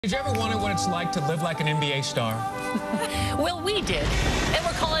Did you ever wonder what it's like to live like an NBA star? Well, we did, and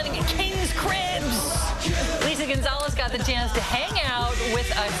we're calling it Kings Kribs. Lisa Gonzalez got the chance to hang out with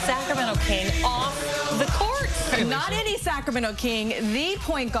a Sacramento King off the court. Hey, not any Sacramento King, the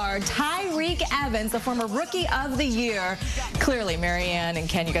point guard, Tyreke Evans, the former Rookie of the Year. Clearly, Marianne and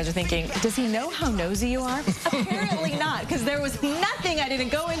Ken, you guys are thinking, does he know how nosy you are? Apparently not, because there was nothing I didn't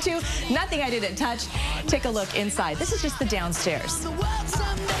go into, nothing I didn't touch. Take a look inside. This is just the downstairs.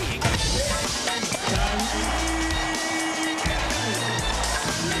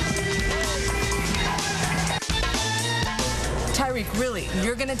 Tyreke, really,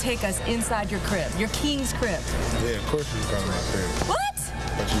 you're going to take us inside your crib, your King's crib. Yeah, of course you can come to my crib. What?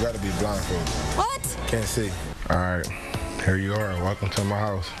 But you got to be blindfolded. What? Can't see. All right, here you are. Welcome to my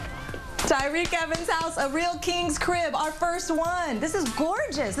house. Tyreke Evans' house, a real King's crib, our first one. This is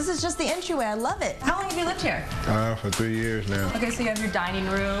gorgeous. This is just the entryway. I love it. How long have you lived here? For 3 years now. Okay, so you have your dining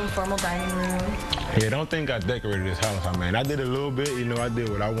room, formal dining room. Yeah, don't think I decorated this house. I mean, I did a little bit. You know, I did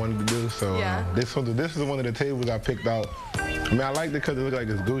what I wanted to do. So yeah. This is one of the tables I picked out. I mean, I liked it because it looked like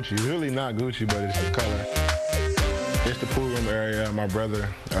it's Gucci. It's really not Gucci, but it's the color. It's the pool room area. My brother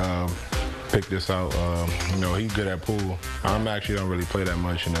picked this out. You know, he's good at pool. I actually don't really play that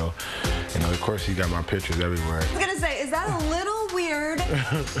much, you know. Of course, he got my pictures everywhere. I was gonna say, is that a little weird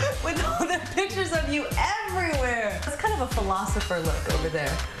with all the pictures of you everywhere? It's kind of a philosopher look over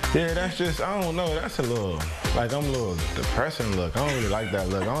there. Yeah, that's just, I don't know, that's a little, like, I'm a little depressing look. I don't really like that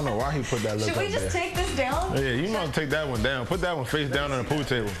look. I don't know why he put that look Should we up just there. take this down? Yeah, you want to take that one down. Put that one face down on the pool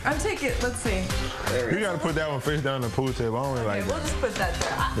table. I'm taking, let's see. You got to put that one face down on the pool table. I don't really like we'll that. just put that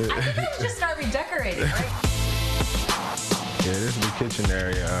there. I think I should just start redecorating, right? Yeah, this is the kitchen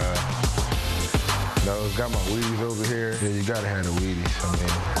area. It's got my Wheaties over here. Yeah, you got to have the Wheaties. I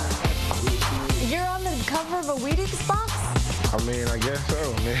mean, you're on the cover of a Wheaties box? I mean, I guess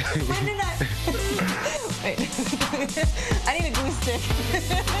so, man. When did I? Wait. I need a glue stick.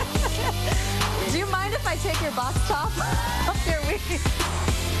 Do you mind if I take your box top off your Wheaties?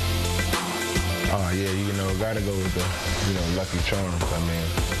 Oh, yeah, you know, got to go with the, you know, Lucky Charms. I mean,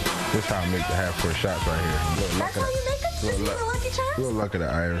 this is how I make the half-court shots right here. That's how you make them? Just use the Lucky Charms? Little Luck of the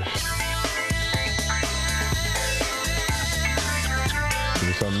Irish.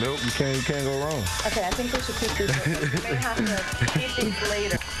 With some milk, you can't go wrong. Okay, I think we should keep these. We may have to keep these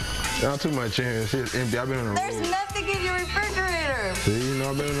later. Not too much in here. It's empty. I've been on the road. There's nothing in your refrigerator. See, you know,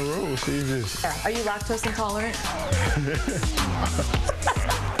 I've been on the road. See, just. Are you lactose intolerant?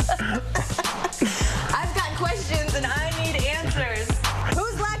 I've got questions and I need answers.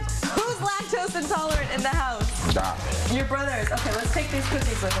 Who's lactose intolerant in the house? Doc. Your brothers. Okay, let's take these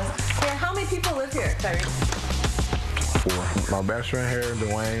cookies with us. Here, how many people live here, Tyreke? 4. My best friend here,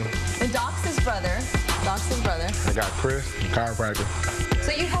 Dwayne. And Doc's his brother. I got Kris, chiropractor.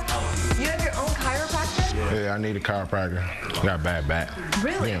 So you have your own chiropractor? Yeah, I need a chiropractor. I got a bad back.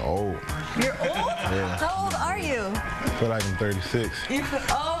 Really? I'm old. You're old? Yeah. How old are you? I feel like I'm 36.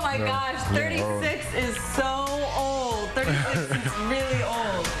 Oh my gosh, 36 is so old. 36 is really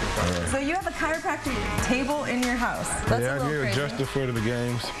old. So you have a chiropractic table in your house. That's yeah, I get adjusted for the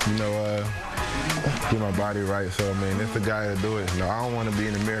games. You know, get my body right. So I mean, it's the guy to do it. You know, I don't want to be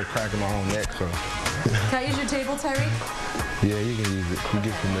in the mirror cracking my own neck. So. Can I use your table, Tyreke? Yeah, you can use it. You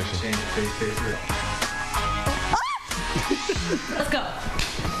get permission. Let's go.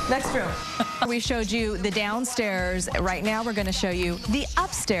 Next room. We showed you the downstairs. Right now, we're going to show you the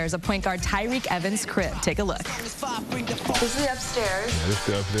upstairs of point guard Tyreke Evans' crib. Take a look. This is the upstairs. Yeah, this is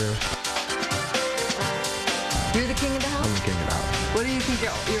the upstairs. You're the king of the house? I'm the king of the house. What do you think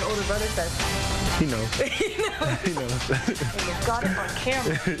your older brother says? He knows. He knows. You've got it on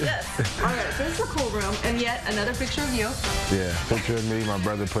camera. Yes. All right, so this is a cool room. And yet another picture of you. Yeah, picture of me, my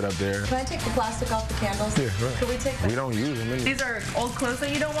brother put up there. Can I take the plastic off the candles? Yeah, right. Could we take them? We don't use them anymore. These are old clothes that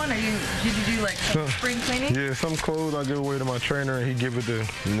you don't want, or did you do like some spring cleaning? Yeah, some clothes I give away to my trainer, and he give it to,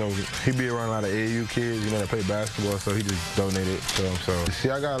 you know, he be around a lot of AAU kids, you know, that play basketball, so he just donate it to them. So, see,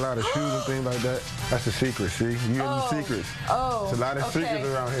 I got a lot of shoes and things like that. That's the secret, see? You get the secrets. Oh, There's a lot of secrets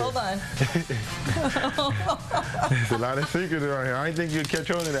around here. Hold on. There's a lot of secrets around here. I didn't think you'd catch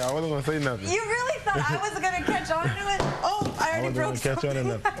on to that. I wasn't going to say nothing. You really thought I was going to catch on to it? Oh, I already broke something. I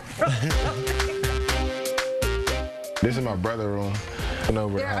wasn't going to catch on to nothing. This is my brother's room.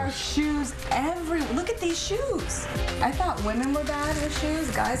 There are shoes everywhere. Look at these shoes. I thought women were bad with shoes.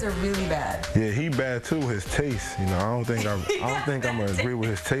 Guys are really bad. Yeah, he bad too with his taste. You know, I don't think I'm gonna agree with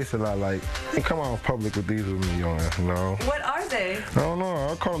his taste a lot. Like, he come out in public with these with me on, you know. What are they? I don't know.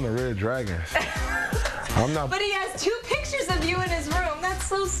 I'll call them the Red Dragons. I'm not. But he has 2 pictures of you in his room. That's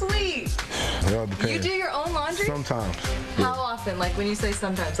so sweet. It all depends. You do your own laundry? Sometimes. How often? Like when you say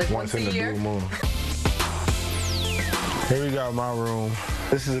sometimes, like once in a the year? blue moon. Here we got my room.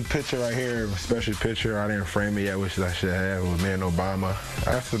 This is a picture right here, a special picture. I didn't frame it yet, which I should have, with me and Obama.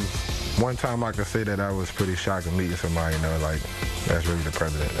 That's the one time I could say that I was pretty shocked to meet somebody, you know, like, that's really the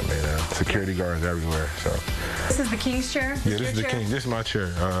president. I mean, security guards everywhere, so. This is the King's chair? Yeah, this is the King. This is my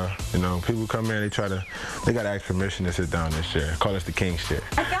chair. You know, people come in, they gotta ask permission to sit down in this chair. Call this the King's chair.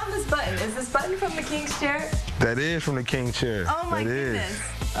 I found this button. Is this button from the King's chair? That is from the King's chair. Oh my goodness.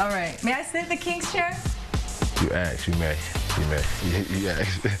 Is. All right. May I sit in the King's chair? You ask, you may. You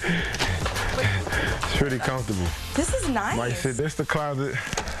ask. It's pretty comfortable. This is nice. Might sit, this the closet.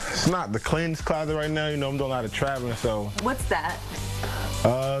 It's not the cleanest closet right now. You know, I'm doing a lot of traveling, so. What's that?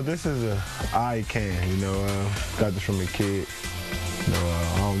 This is a eye can, you know. Got this from a kid. You know,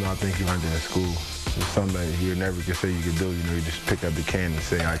 I don't know, I think he learned it in school. It's something that you never could say you could do. You know, you just pick up the can and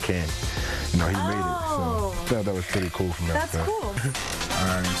say, I can. You know, he made it. So I thought that was pretty cool from that. That's cool. All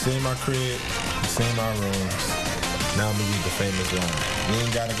right, you seen my crib, you seen my rooms. Now I'm gonna use the famous line. You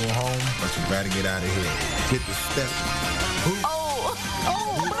ain't gotta go home, but you gotta get out of here. Get the step.